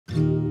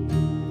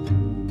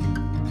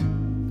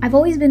I've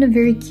always been a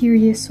very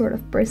curious sort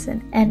of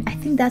person, and I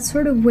think that's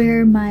sort of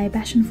where my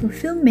passion for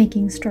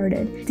filmmaking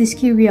started. This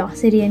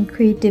curiosity and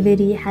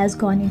creativity has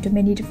gone into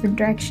many different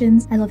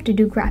directions. I love to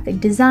do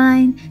graphic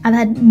design. I've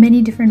had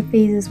many different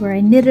phases where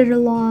I knitted a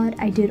lot,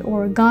 I did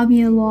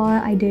origami a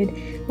lot, I did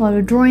a lot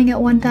of drawing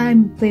at one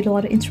time, played a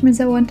lot of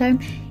instruments at one time.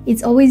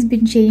 It's always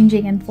been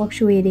changing and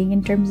fluctuating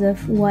in terms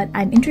of what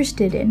I'm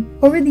interested in.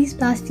 Over these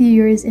past few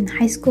years in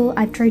high school,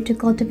 I've tried to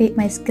cultivate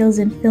my skills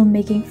in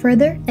filmmaking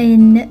further.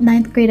 In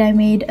 9th grade, I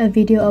made a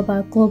video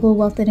about global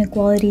wealth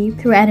inequality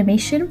through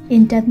animation.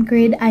 In 10th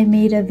grade, I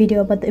made a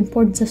video about the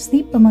importance of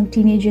sleep among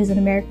teenagers in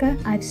America.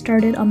 I've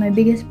started on my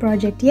biggest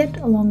project yet,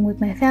 along with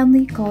my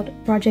family, called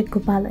Project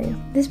Gopalayo.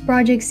 This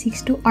project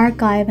seeks to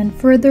archive and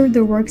further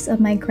the works of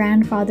my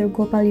grandfather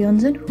Gopal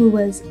Yonjan, who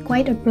was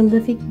quite a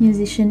prolific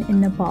musician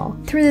in Nepal.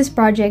 Through this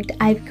project,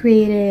 I've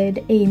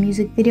created a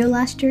music video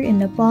last year in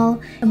Nepal.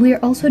 We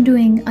are also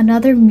doing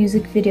another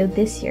music video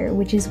this year,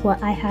 which is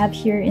what I have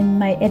here in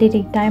my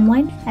editing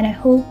timeline, and I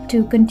hope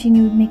to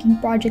continue making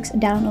projects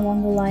down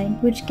along the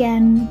line which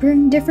can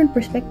bring different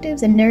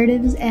perspectives and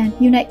narratives and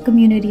unite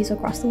communities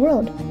across the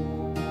world.